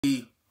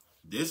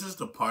This is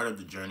the part of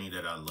the journey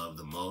that I love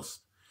the most.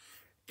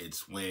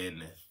 It's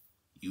when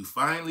you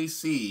finally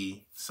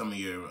see some of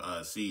your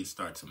seeds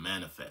start to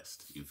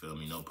manifest. You feel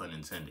me? No pun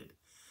intended.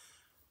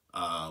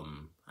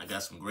 I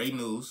got some great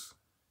news.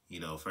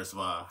 First of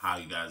all, how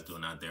you guys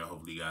doing out there?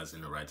 Hopefully you guys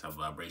in the right type of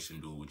vibration,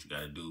 doing what you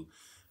got to do,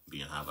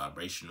 being high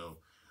vibrational,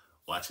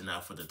 watching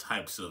out for the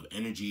types of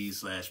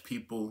energies /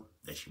 people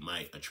that you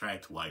might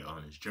attract while you're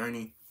on this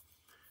journey.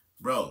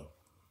 Bro,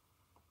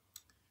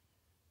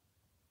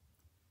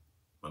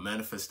 my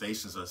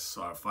manifestations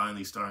are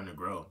finally starting to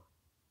grow.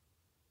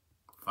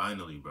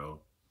 Finally, bro.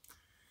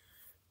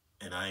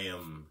 And I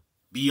am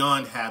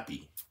beyond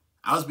happy.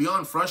 I was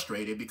beyond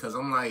frustrated because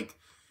I'm like,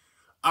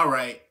 all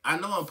right, I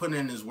know I'm putting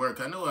in this work.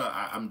 I know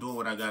I'm doing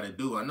what I got to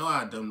do. I know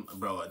I've done,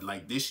 bro,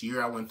 like this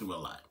year I went through a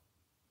lot.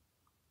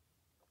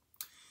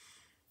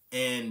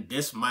 And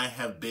this might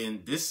have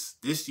been, this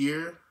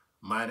year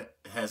might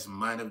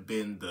have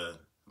been the,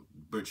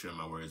 butchering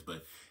my words,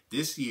 but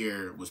this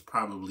year was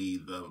probably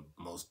the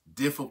most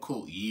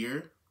difficult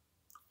year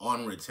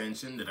on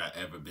retention that I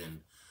ever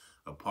been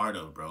a part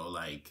of, bro.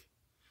 Like,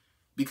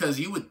 because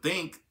you would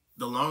think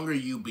the longer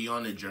you be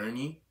on the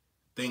journey,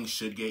 things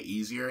should get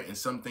easier, and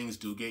some things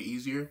do get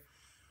easier.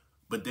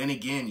 But then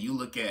again, you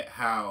look at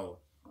how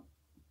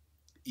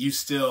you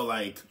still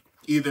like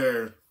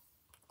either,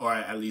 or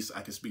at least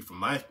I can speak from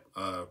my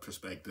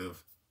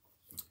perspective,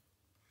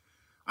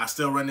 I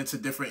still run into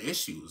different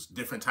issues,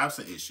 different types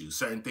of issues,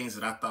 certain things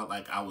that I thought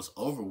like I was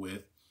over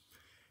with.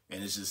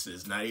 And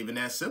it's not even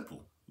that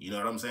simple. You know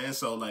what I'm saying?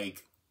 So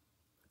like,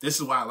 this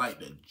is why I like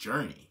the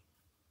journey.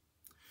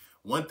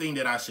 One thing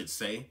that I should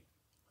say,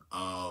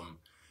 and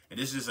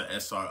this is an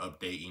SR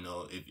update,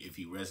 if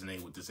you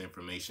resonate with this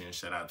information,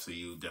 shout out to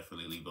you.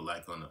 Definitely leave a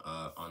like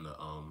on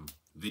the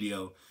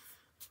video.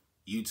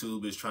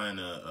 YouTube is trying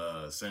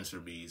to censor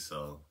me,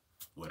 so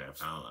whatever.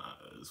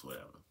 It's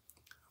whatever.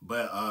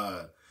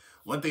 But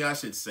one thing I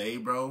should say,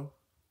 bro,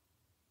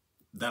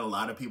 that a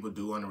lot of people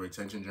do on the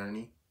retention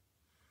journey,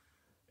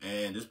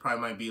 and this probably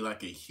might be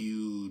like a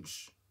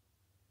huge,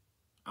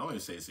 I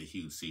wouldn't say it's a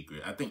huge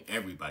secret. I think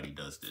everybody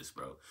does this,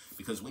 bro.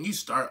 Because when you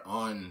start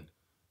on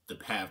the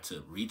path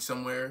to reach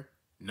somewhere,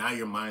 now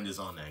your mind is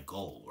on that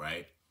goal,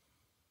 right?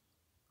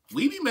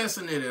 We be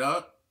messing it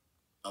up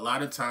a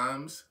lot of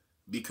times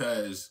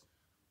because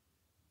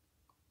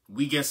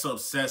we get so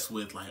obsessed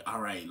with like, all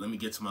right, let me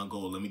get to my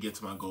goal. Let me get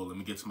to my goal. Let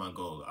me get to my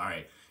goal. All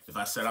right. If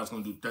I said I was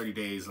going to do 30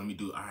 days, let me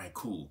do, all right,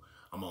 cool.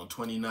 I'm on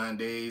 29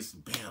 days.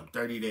 Bam,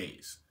 30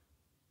 days.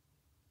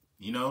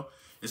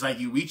 It's like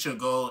you reach your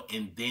goal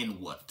and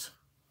then what?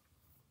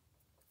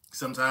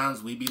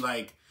 Sometimes we be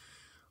like,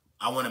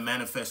 I want to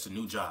manifest a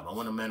new job. I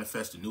want to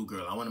manifest a new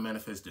girl. I want to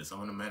manifest this. I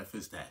want to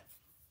manifest that.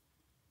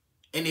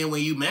 And then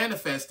when you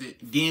manifest it,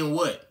 then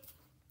what?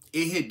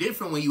 It hit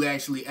different when you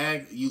actually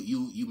act.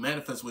 You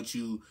manifest what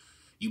you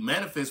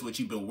manifest what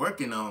you've been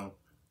working on,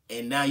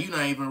 and now you're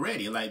not even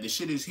ready. Like the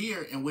shit is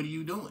here, and what are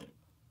you doing?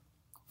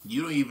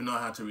 You don't even know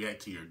how to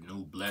react to your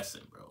new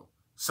blessing, bro.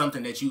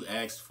 Something that you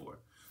asked for,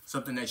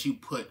 something that you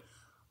put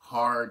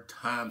hard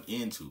time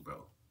into,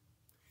 bro.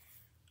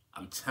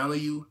 I'm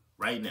telling you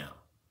right now,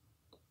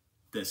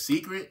 the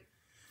secret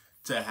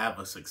to have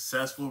a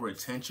successful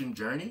retention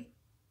journey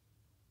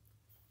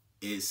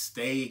is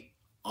stay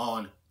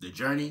on the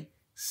journey,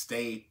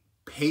 stay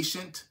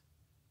patient,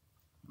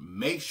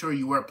 make sure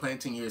you are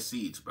planting your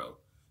seeds, bro,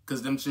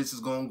 because them shits is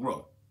gonna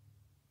grow.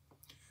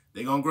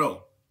 They gonna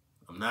grow.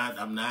 I'm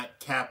not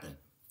capping.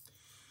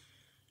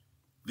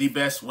 The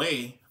best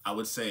way, I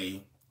would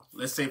say,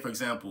 let's say for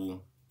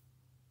example,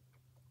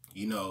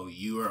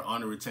 you are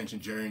on a retention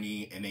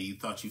journey and then you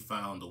thought you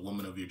found the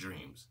woman of your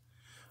dreams.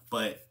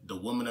 But the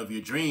woman of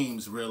your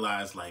dreams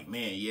realized like,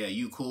 man, yeah,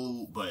 you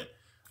cool, but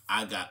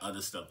I got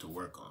other stuff to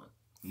work on.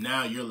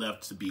 Now you're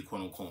left to be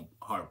quote unquote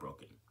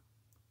heartbroken.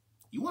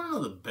 You want to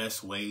know the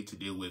best way to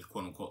deal with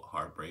quote unquote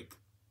heartbreak?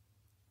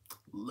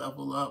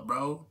 Level up,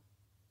 bro.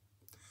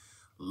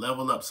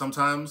 Level up.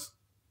 Sometimes,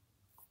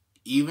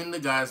 even the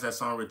guys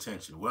that's on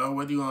retention, well,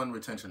 whether you're on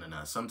retention or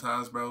not,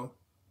 sometimes, bro,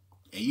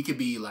 and you could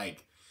be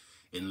like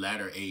in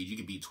latter age, you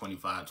could be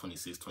 25,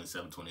 26,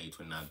 27, 28,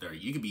 29, 30.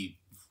 You could be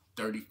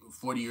 30,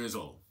 40 years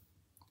old.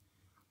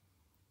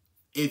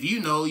 If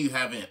you know you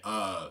haven't,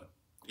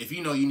 if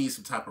you know you need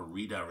some type of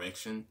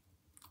redirection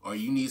or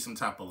you need some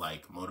type of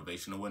like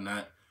motivation or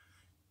whatnot,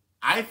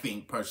 I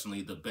think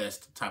personally the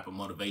best type of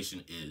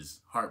motivation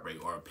is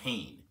heartbreak or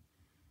pain.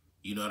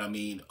 You know what I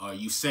mean? Or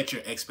you set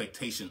your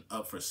expectation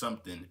up for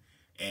something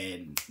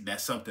and that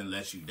something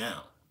lets you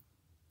down.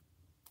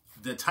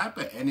 The type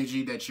of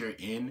energy that you're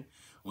in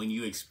when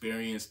you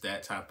experience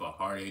that type of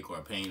heartache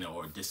or pain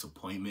or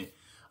disappointment,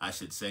 I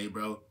should say,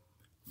 bro,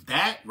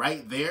 that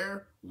right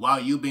there, while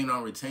you being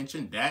on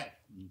retention, that,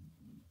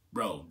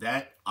 bro,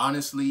 that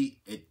honestly,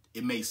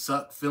 it may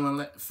suck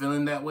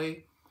feeling that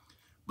way,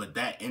 but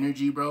that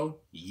energy, bro,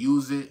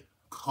 use it,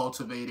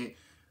 cultivate it.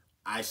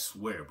 I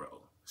swear, bro.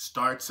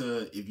 Start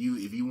to, if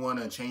you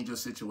want to change your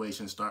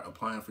situation, start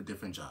applying for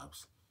different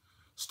jobs.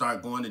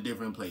 Start going to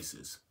different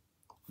places.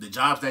 The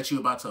jobs that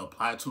you're about to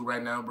apply to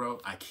right now, bro,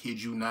 I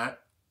kid you not,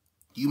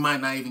 you might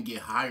not even get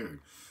hired.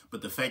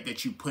 But the fact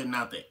that you putting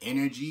out the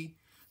energy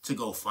to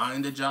go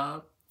find a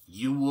job,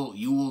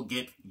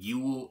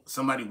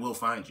 somebody will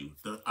find you.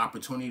 The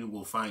opportunity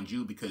will find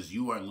you because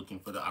you are looking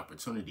for the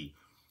opportunity.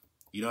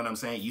 You know what I'm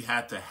saying? You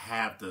have to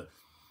have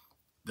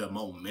the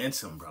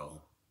momentum,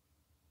 bro.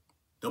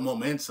 The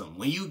momentum.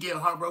 When you get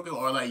heartbroken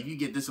or like if you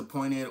get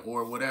disappointed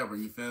or whatever,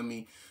 you feel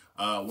me?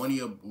 One of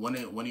your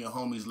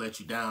homies let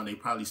you down. They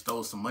probably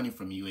stole some money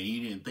from you and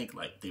you didn't think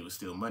like they would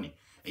steal money.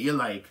 And you're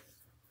like,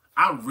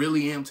 I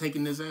really am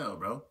taking this L,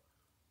 bro.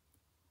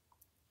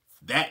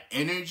 That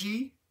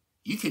energy,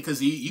 you can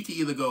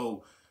either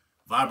go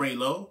vibrate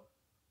low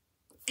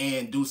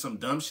and do some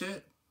dumb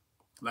shit.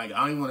 Like, I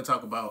don't even want to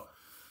talk about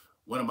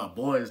one of my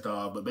boys,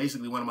 dog, but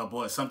basically one of my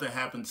boys, something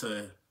happened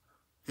to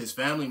his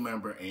family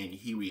member and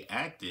he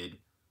reacted.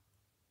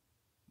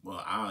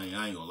 Well, I ain't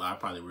gonna lie, I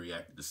probably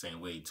reacted the same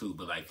way too,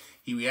 but like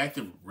he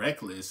reacted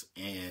reckless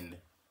and,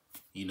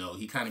 you know,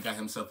 he kind of got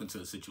himself into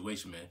a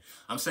situation, man.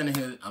 I'm sending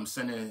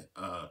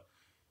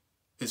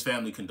his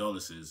family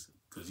condolences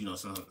because, you know,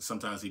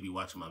 sometimes he be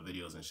watching my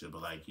videos and shit,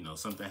 but like, you know,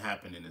 something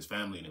happened in his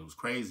family and it was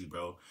crazy,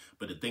 bro.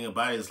 But the thing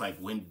about it is like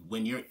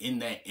when you're in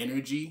that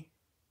energy,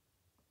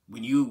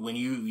 when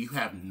you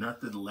have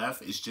nothing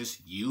left, it's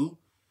just you.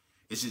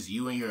 It's just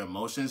you and your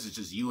emotions. It's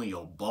just you and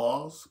your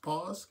balls.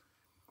 Pause.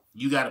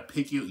 You gotta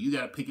pick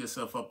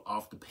yourself up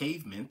off the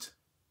pavement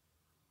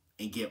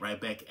and get right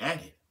back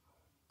at it.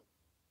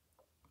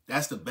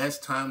 That's the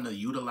best time to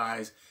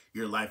utilize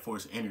your life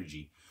force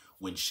energy,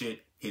 when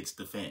shit hits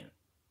the fan.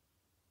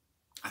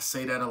 I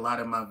say that a lot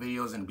in my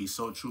videos and it be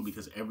so true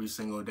because every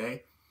single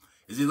day,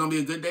 is it going to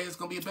be a good day? It's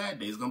going to be a bad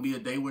day. It's going to be a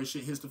day where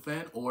shit hits the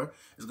fan, or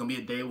it's going to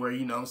be a day where,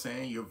 you know what I'm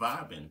saying, you're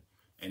vibing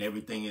and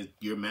everything is,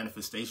 your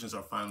manifestations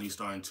are finally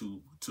starting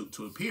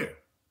to appear.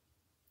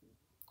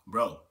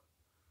 Bro,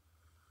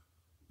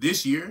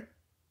 this year,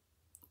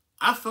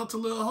 I felt a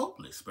little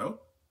hopeless, bro.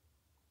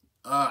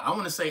 I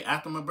want to say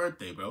after my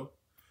birthday, bro.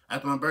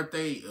 After my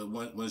birthday,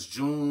 was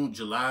June,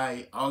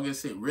 July,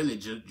 August, it really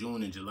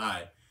June and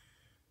July.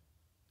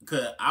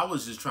 Because I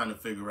was just trying to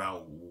figure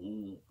out,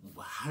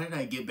 how did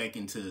I get back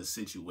into a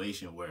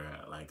situation where,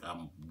 like,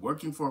 I'm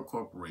working for a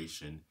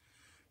corporation,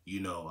 you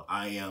know,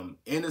 I am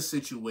in a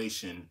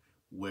situation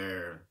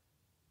where,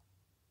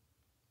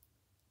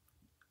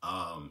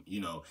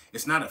 you know,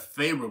 it's not a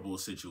favorable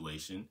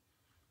situation,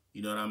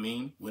 you know what I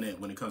mean, when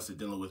it comes to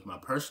dealing with my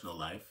personal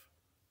life.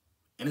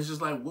 And it's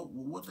just like,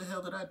 what the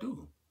hell did I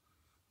do?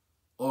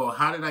 Or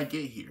how did I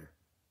get here?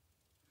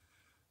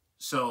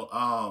 So,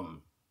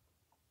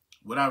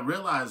 what I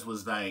realized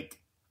was, like,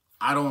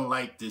 I don't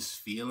like this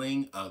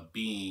feeling of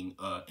being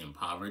in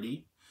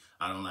poverty.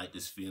 I don't like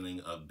this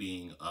feeling of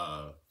being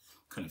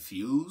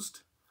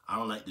confused. I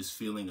don't like this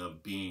feeling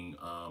of being,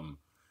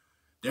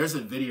 there's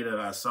a video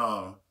that I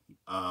saw,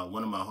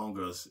 one of my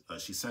homegirls,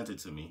 she sent it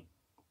to me,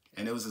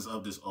 and it was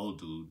this old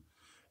dude,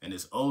 and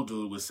this old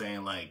dude was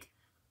saying, like,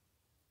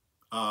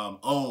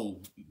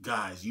 oh,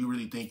 guys, you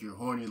really think you're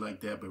horny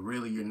like that, but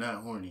really you're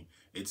not horny.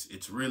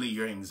 It's really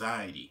your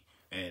anxiety.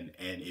 And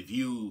if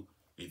you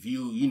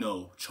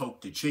know,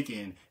 choke the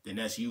chicken, then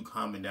that's you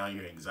calming down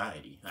your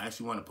anxiety. I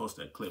actually want to post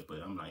that clip,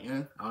 but I'm like,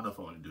 I don't know if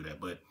I want to do that.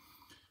 But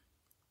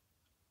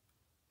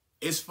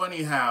it's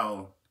funny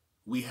how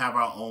we have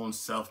our own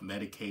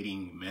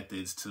self-medicating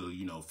methods to,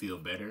 you know, feel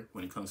better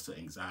when it comes to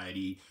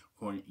anxiety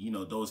or, you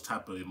know, those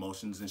type of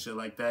emotions and shit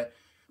like that.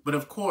 But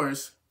of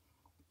course,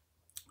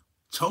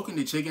 choking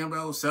the chicken,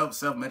 bro,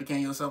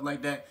 self-medicating yourself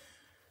like that.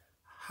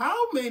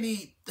 How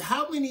many,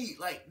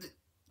 like,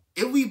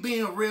 if we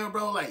being real,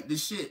 bro, like,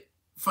 this shit,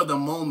 for the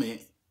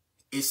moment,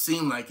 it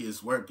seemed like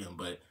it's working.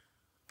 But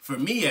for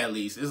me, at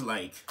least, it's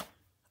like,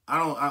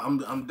 I'm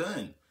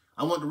done.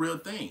 I want the real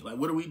thing. Like,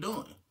 what are we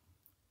doing?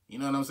 You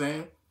know what I'm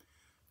saying?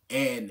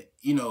 And,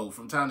 you know,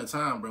 from time to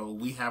time, bro,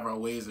 we have our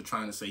ways of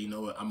trying to say, you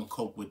know what, I'm going to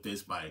cope with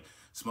this by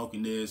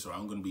smoking this, or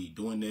I'm going to be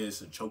doing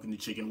this and choking the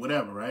chicken,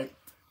 whatever, right?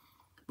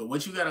 But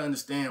what you got to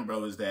understand,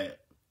 bro, is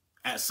that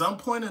at some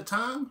point in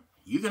time,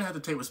 you're going to have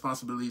to take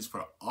responsibilities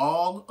for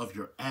all of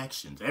your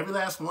actions. Every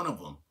last one of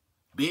them.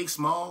 Big,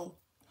 small,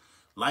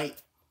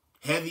 light,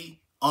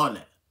 heavy, all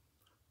that.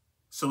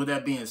 So with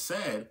that being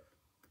said,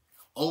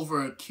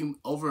 over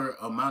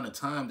amount of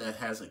time that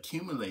has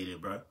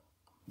accumulated, bro,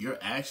 your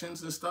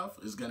actions and stuff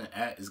is going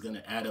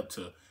to add up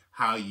to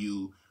how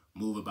you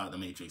move about the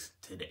matrix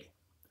today.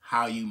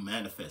 How you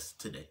manifest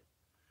today.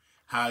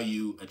 How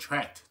you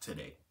attract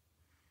today.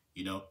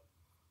 You know?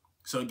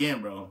 So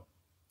again, bro,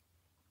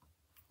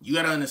 you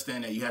got to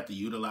understand that you have to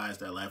utilize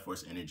that life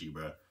force energy,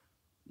 bro,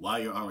 while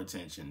you're on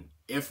retention.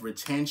 If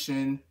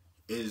retention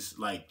is,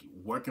 like,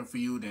 working for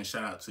you, then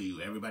shout out to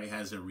you. Everybody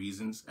has their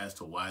reasons as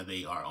to why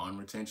they are on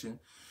retention.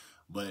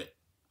 But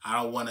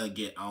I don't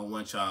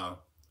want y'all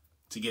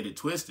to get it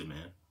twisted,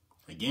 man.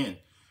 Again,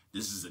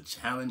 this is a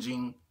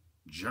challenging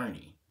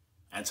journey.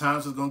 At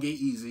times it's going to get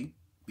easy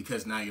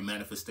because now your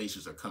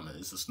manifestations are coming.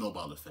 It's a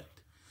snowball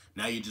effect.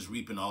 Now you're just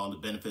reaping all the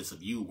benefits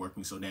of you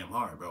working so damn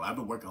hard, bro. I've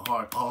been working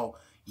hard all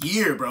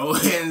year, bro.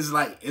 And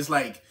it's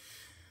like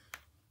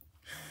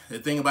the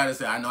thing about it is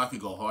that I know I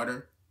could go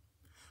harder,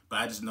 but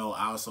I just know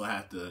I also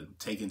have to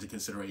take into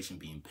consideration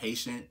being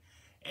patient.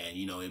 And,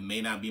 you know, it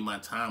may not be my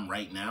time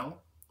right now,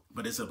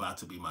 but it's about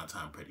to be my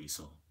time pretty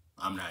soon.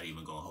 I'm not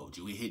even going to hold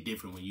you. It hit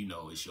different when you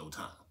know it's your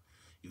time.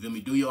 You feel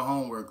me? Do your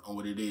homework on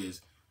what it is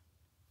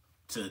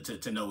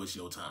to know it's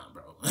your time,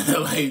 bro.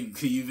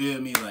 Like, you feel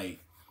me? Like,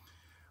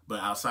 but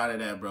outside of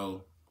that,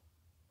 bro,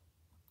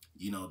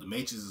 you know, the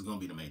Matrix is going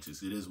to be the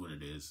Matrix. It is what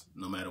it is,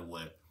 no matter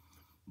what.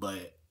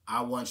 But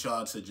I want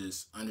y'all to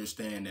just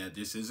understand that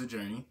this is a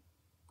journey.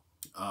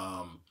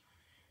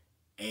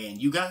 And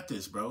you got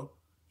this, bro.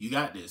 You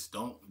got this.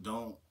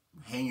 Don't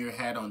hang your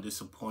hat on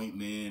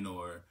disappointment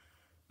or,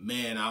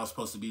 man, I was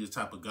supposed to be the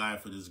type of guy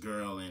for this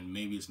girl and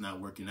maybe it's not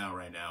working out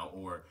right now.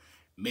 Or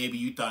maybe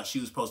you thought she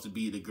was supposed to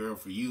be the girl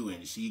for you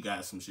and she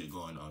got some shit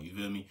going on. You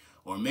feel me?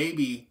 Or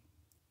maybe,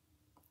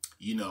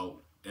 you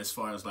know, as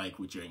far as like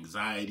with your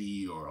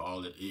anxiety or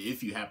all that,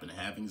 if you happen to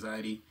have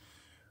anxiety,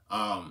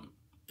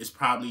 it's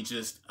probably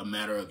just a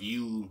matter of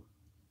you.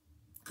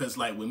 Because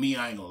like with me,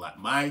 I ain't gonna lie.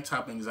 My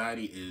type of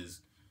anxiety is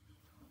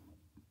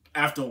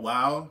after a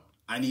while,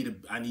 I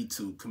need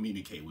to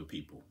communicate with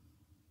people.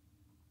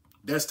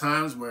 There's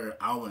times where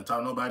I don't want to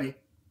talk to nobody.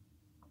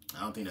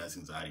 I don't think that's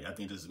anxiety. I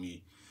think that's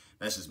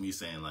just me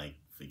saying like,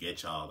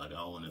 forget y'all. Like I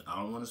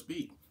don't want to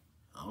speak.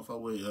 I don't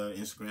fuck with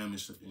Instagram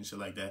and shit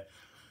like that.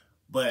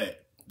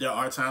 But there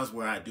are times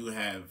where I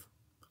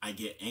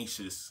get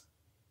anxious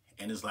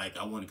and it's like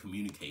I want to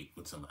communicate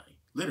with somebody.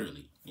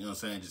 Literally. You know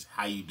what I'm saying? Just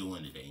how you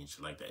doing today and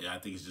shit like that. I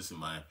think it's just in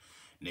my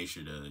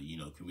nature to, you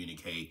know,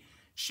 communicate,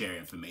 share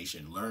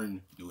information,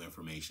 learn new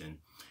information.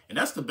 And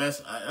that's the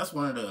best. That's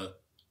one of the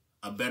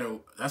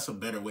that's a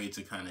better way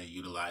to kind of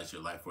utilize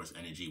your life force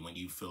energy when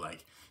you feel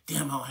like,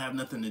 damn, I don't have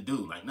nothing to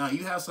do. Like, no,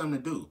 you have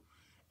something to do.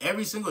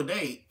 Every single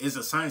day is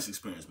a science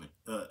experiment.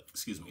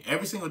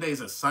 Every single day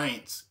is a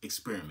science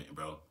experiment,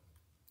 bro.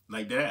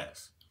 Like that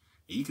ass.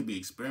 You could be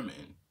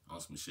experimenting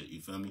on some shit, you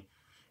feel me?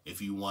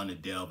 If you want to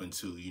delve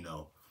into, you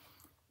know,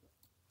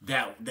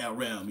 that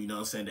realm, you know what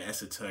I'm saying,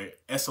 the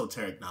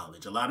esoteric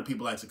knowledge. A lot of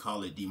people like to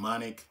call it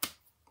demonic,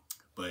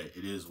 but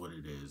it is what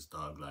it is,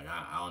 dog. Like,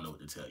 I don't know what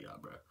to tell y'all,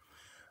 bro.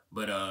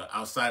 But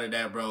outside of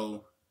that,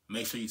 bro,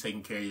 make sure you're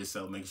taking care of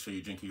yourself. Make sure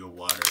you're drinking your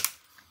water.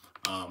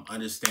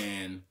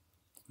 Understand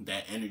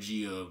that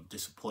energy of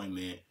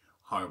disappointment,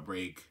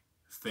 heartbreak,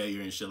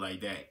 failure, and shit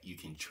like that. You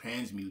can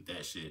transmute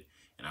that shit.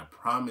 And I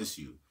promise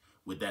you,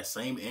 with that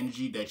same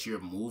energy that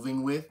you're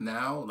moving with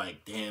now,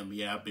 like, damn,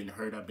 yeah, I've been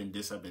hurt, I've been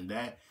this, I've been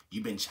that.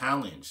 You've been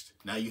challenged.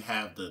 Now you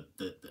have the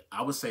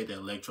I would say the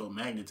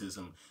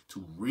electromagnetism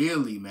to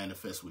really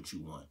manifest what you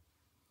want.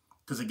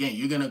 Because again,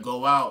 you're going to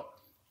go out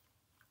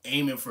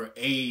aiming for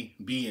A,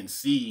 B, and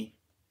C,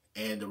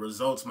 and the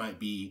results might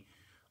be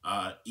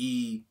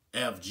E,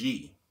 F,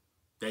 G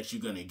that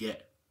you're going to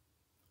get.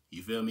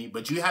 You feel me?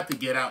 But you have to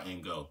get out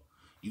and go.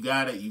 You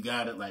got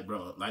it. Like,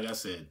 bro, like I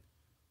said,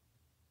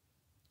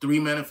 3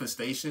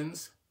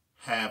 manifestations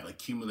have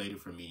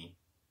accumulated for me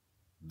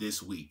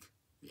this week.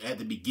 At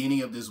the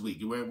beginning of this week.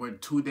 We're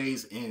 2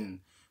 days in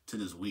to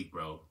this week,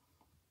 bro.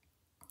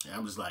 And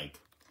I'm just like,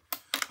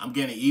 I'm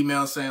getting an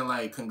email saying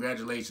like,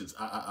 congratulations.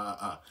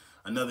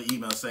 Another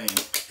email saying,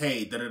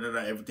 hey, da-da-da-da,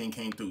 everything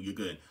came through, you're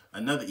good.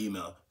 Another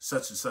email,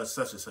 such and such,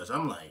 such and such.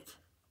 I'm like,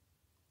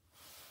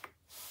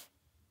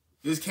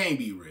 this can't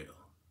be real.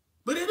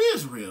 But it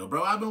is real,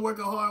 bro. I've been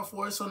working hard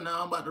for it, so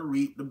now I'm about to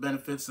reap the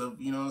benefits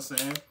of, you know what I'm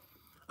saying,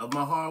 of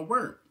my hard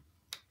work.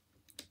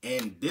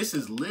 And this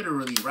is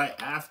literally right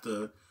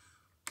after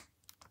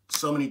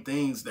so many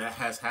things that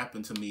has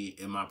happened to me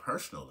in my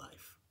personal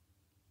life.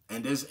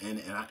 And this,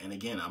 and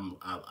again,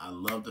 I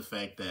love the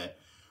fact that,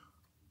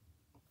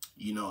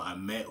 you know, I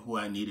met who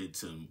I needed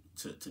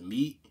to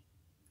meet.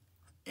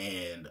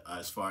 And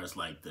as far as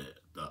like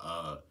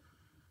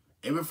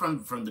even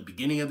from the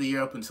beginning of the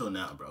year up until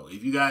now, bro,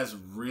 if you guys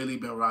really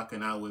been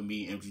rocking out with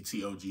me,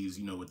 MGT OGs,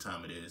 you know what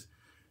time it is.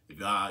 If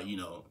y'all, you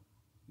know,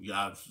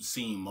 y'all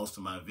seen most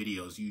of my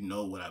videos, you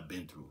know what I've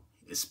been through,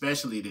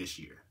 especially this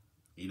year.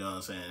 You know what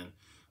I'm saying?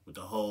 With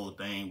the whole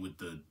thing with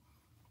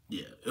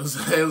yeah, it was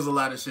a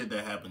lot of shit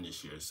that happened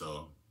this year.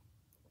 So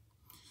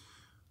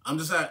I'm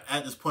just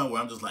at this point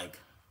where I'm just like,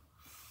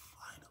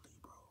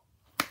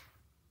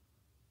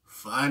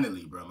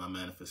 finally, bro, my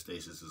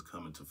manifestations is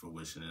coming to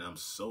fruition, and I'm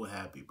so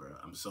happy, bro.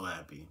 I'm so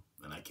happy,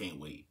 and I can't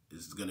wait.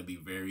 This is gonna be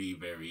very,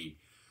 very.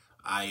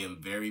 I am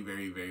very,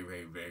 very, very,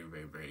 very, very,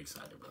 very, very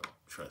excited, bro.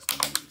 Trust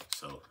me.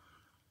 So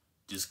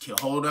just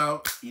hold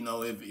out. You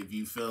know, if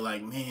you feel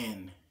like,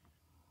 man,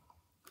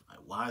 like,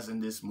 why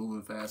isn't this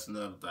moving fast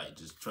enough? Like,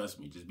 just trust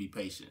me. Just be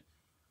patient.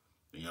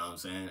 You know what I'm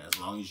saying? As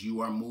long as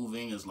you are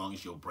moving, as long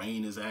as your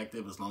brain is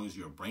active, as long as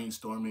you're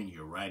brainstorming,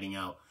 you're writing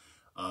out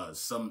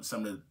some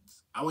of the,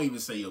 I won't even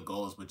say your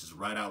goals, but just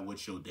write out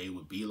what your day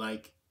would be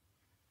like.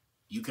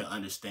 You can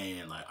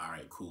understand, like, all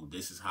right, cool,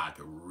 this is how I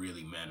can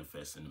really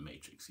manifest in the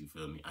matrix. You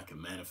feel me? I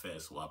can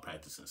manifest while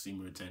practicing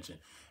semen retention.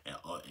 And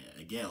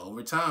again,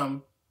 over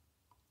time,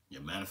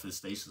 your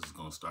manifestations is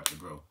gonna start to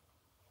grow.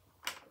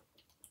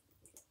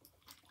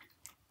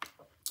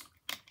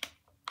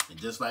 And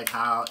just like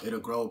how it'll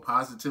grow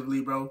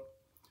positively, bro,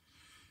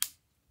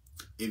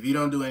 if you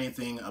don't do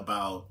anything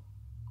about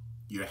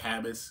your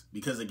habits,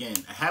 because again,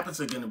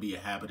 habits are gonna be a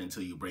habit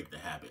until you break the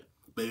habit.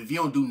 But if you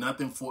don't do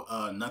nothing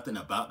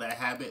about that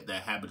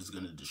habit is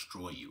gonna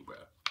destroy you, bro.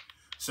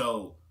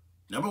 So,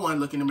 number one,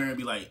 look in the mirror and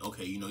be like,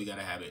 okay, you know you got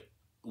a habit.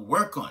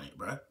 Work on it,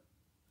 bro.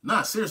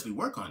 Nah, seriously,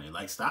 work on it.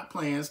 Like, stop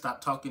playing.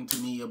 Stop talking to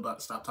me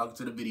about, stop talking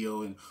to the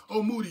video and,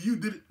 oh, Moody, you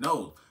did it.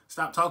 No,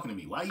 stop talking to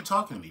me. Why are you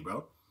talking to me,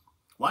 bro?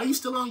 Why are you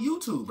still on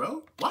YouTube,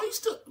 bro? Why are you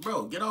still,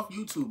 bro, get off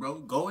YouTube, bro.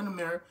 Go in the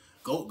mirror.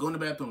 Go in the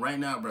bathroom right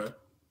now, bro.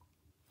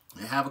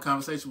 And have a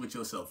conversation with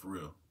yourself for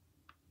real.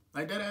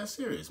 Like, that ass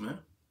serious, man.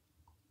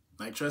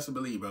 Like, trust and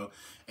believe, bro.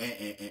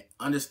 And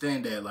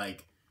understand that,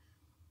 like,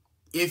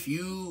 if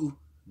you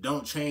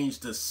don't change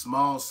the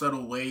small,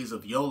 subtle ways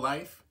of your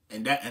life,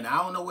 and I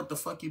don't know what the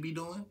fuck you be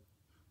doing,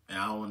 and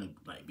I don't want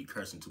to like be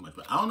cursing too much,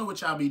 but I don't know what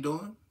y'all be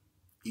doing.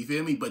 You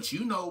feel me? But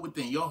you know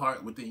within your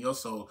heart, within your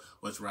soul,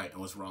 what's right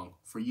and what's wrong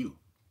for you.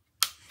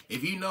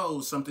 If you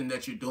know something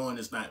that you're doing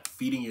is not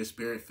feeding your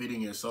spirit,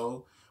 feeding your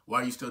soul,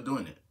 why are you still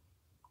doing it?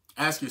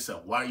 Ask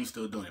yourself, why are you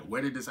still doing it?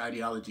 Where did this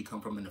ideology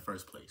come from in the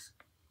first place?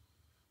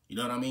 You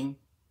know what I mean?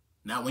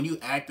 Now, when you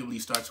actively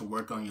start to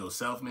work on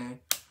yourself,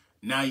 man,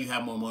 now you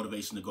have more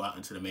motivation to go out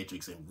into the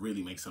matrix and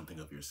really make something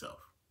of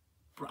yourself.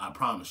 I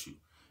promise you.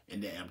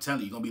 And then I'm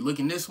telling you, you're going to be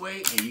looking this way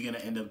and you're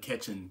going to end up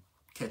catching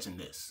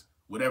this,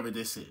 whatever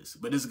this is.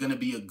 But it's going to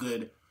be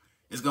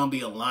it's going to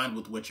be aligned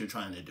with what you're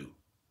trying to do.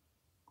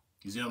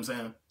 You see what I'm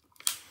saying?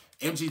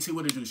 MGT,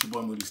 what it do? It's your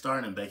boy Moody Starr,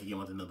 and I'm back again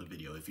with another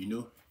video. If you're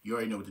new, you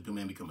already know what to do,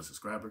 man. Become a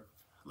subscriber,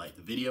 like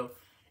the video,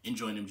 and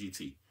join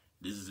MGT.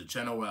 This is a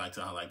channel where I like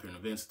to highlight current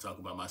events, talk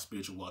about my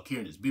spiritual walk here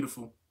in this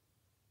beautiful,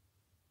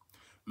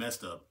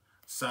 messed up,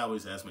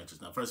 sideways ass matches.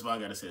 Now, first of all, I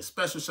gotta say a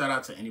special shout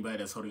out to anybody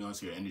that's holding on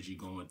to your energy,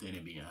 going within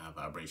and being high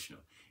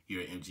vibrational.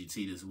 Here at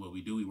MGT, this is what we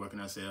do. We work on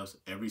ourselves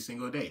every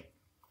single day.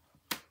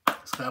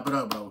 Let's clap it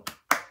up, bro.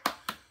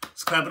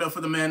 Let's clap it up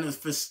for the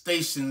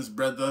manifestations,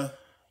 brother.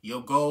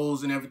 Your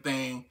goals and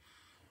everything.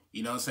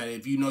 You know what I'm saying?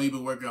 If you know you've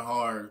been working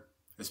hard,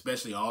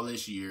 especially all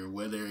this year,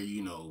 whether,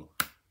 you know,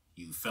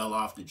 you fell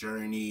off the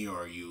journey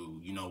or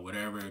you know,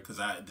 whatever, because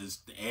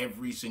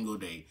every single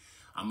day,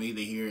 I'm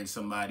either hearing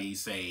somebody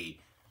say,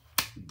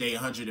 day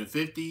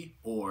 150,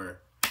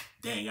 or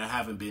dang, I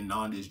haven't been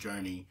on this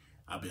journey.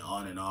 I've been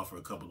on and off for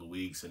a couple of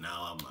weeks, and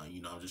now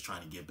I'm just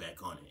trying to get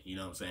back on it. You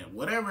know what I'm saying?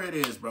 Whatever it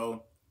is,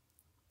 bro,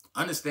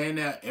 understand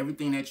that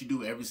everything that you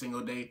do every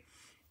single day,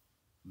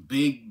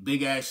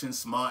 big actions,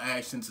 small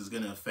actions, is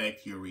going to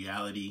affect your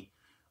reality.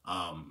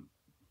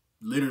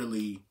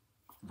 Literally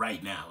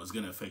right now, it's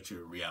going to affect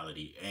your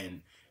reality.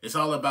 And it's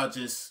all about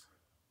just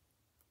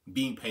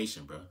being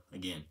patient, bro.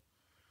 Again,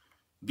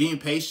 being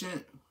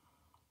patient,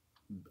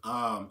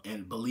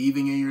 and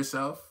believing in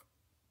yourself,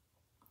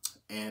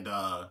 and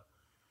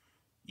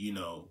you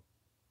know,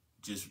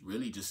 just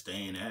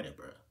staying at it,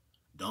 bro.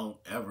 Don't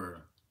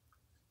ever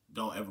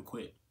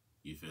quit.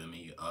 You feel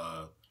me?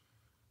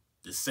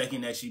 The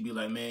second that you be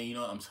like, man, you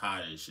know, I'm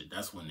tired of this shit,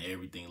 that's when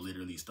everything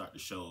literally start to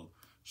show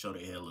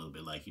their head a little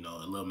bit. Like, you know,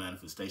 a little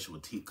manifestation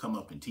will come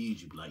up and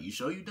tease you, be like, you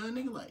sure you done,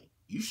 nigga? Like,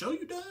 you sure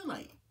you done?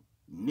 Like,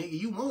 nigga,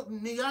 you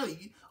want,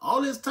 nigga,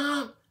 all this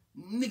time,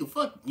 nigga,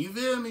 fuck, you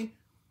feel me?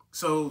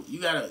 So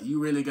you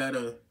really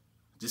gotta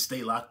just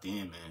stay locked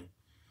in, man.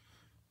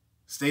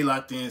 Stay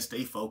locked in,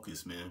 stay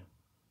focused, man.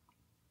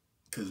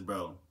 Cause,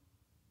 bro,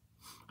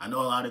 I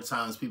know a lot of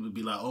times people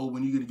be like, oh,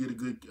 when you gonna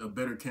get a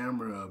better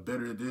camera, a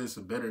better this,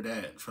 a better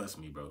that. Trust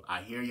me, bro.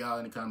 I hear y'all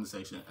in the comment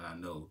section, and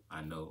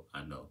I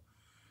know.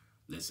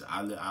 Listen,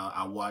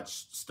 I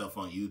watch stuff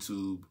on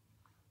YouTube,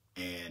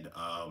 and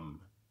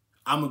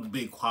I'm a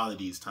big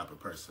qualities type of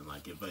person.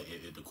 Like, if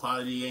the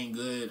quality ain't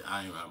good,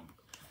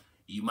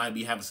 you might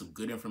be having some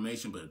good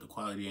information, but if the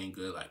quality ain't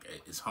good, like,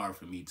 it's hard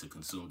for me to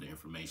consume the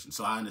information.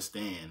 So I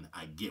understand,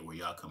 I get where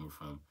y'all coming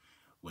from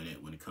when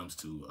it comes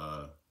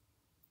to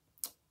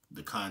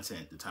the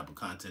content, the type of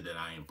content that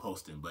I am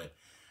posting. But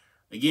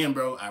again,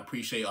 bro, I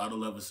appreciate all the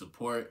love and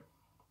support.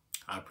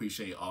 I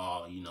appreciate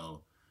all, you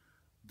know,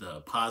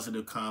 the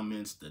positive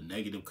comments, the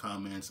negative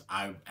comments.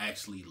 I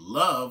actually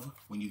love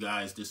when you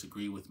guys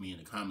disagree with me in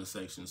the comment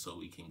section, so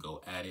we can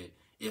go at it,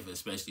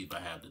 especially if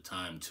I have the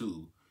time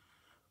to.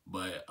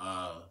 But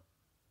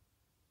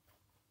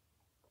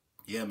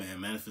yeah, man,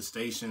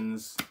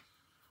 manifestations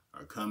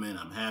are coming.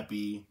 I'm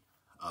happy.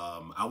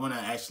 I want to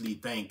actually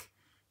thank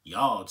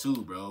y'all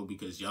too, bro,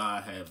 because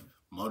y'all have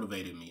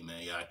motivated me,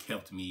 man. Y'all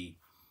kept me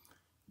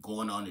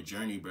going on the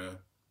journey, bro.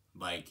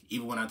 Like,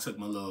 even when I took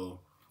my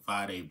little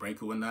 5-day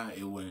break or whatnot,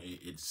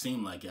 it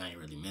seemed like y'all ain't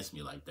really miss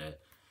me like that.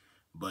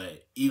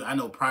 But I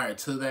know prior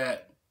to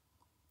that,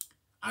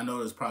 I know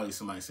there's probably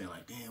somebody saying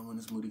like, damn, when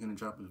is Moody gonna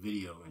drop a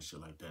video and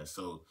shit like that.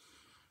 So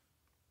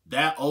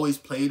that always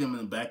played in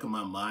the back of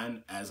my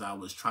mind as I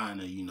was trying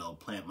to, you know,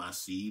 plant my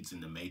seeds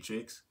in the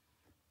matrix.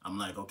 I'm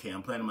like, okay,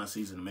 I'm planning my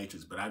season in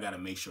Matrix, but I got to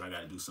make sure I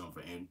got to do something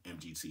for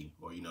MGT,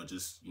 or, you know,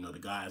 just, you know, the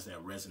guys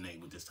that resonate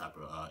with this type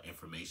of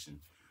information.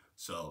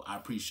 So I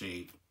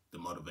appreciate the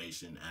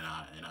motivation,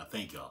 and I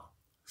thank y'all.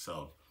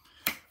 So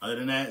other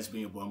than that, it's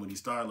been your boy Moody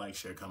Starr. Like,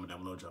 share, comment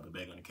down below, drop it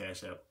back on the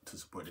Cash App to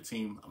support the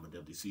team. I'm going to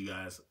definitely see you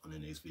guys on the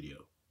next video.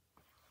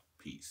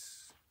 Peace.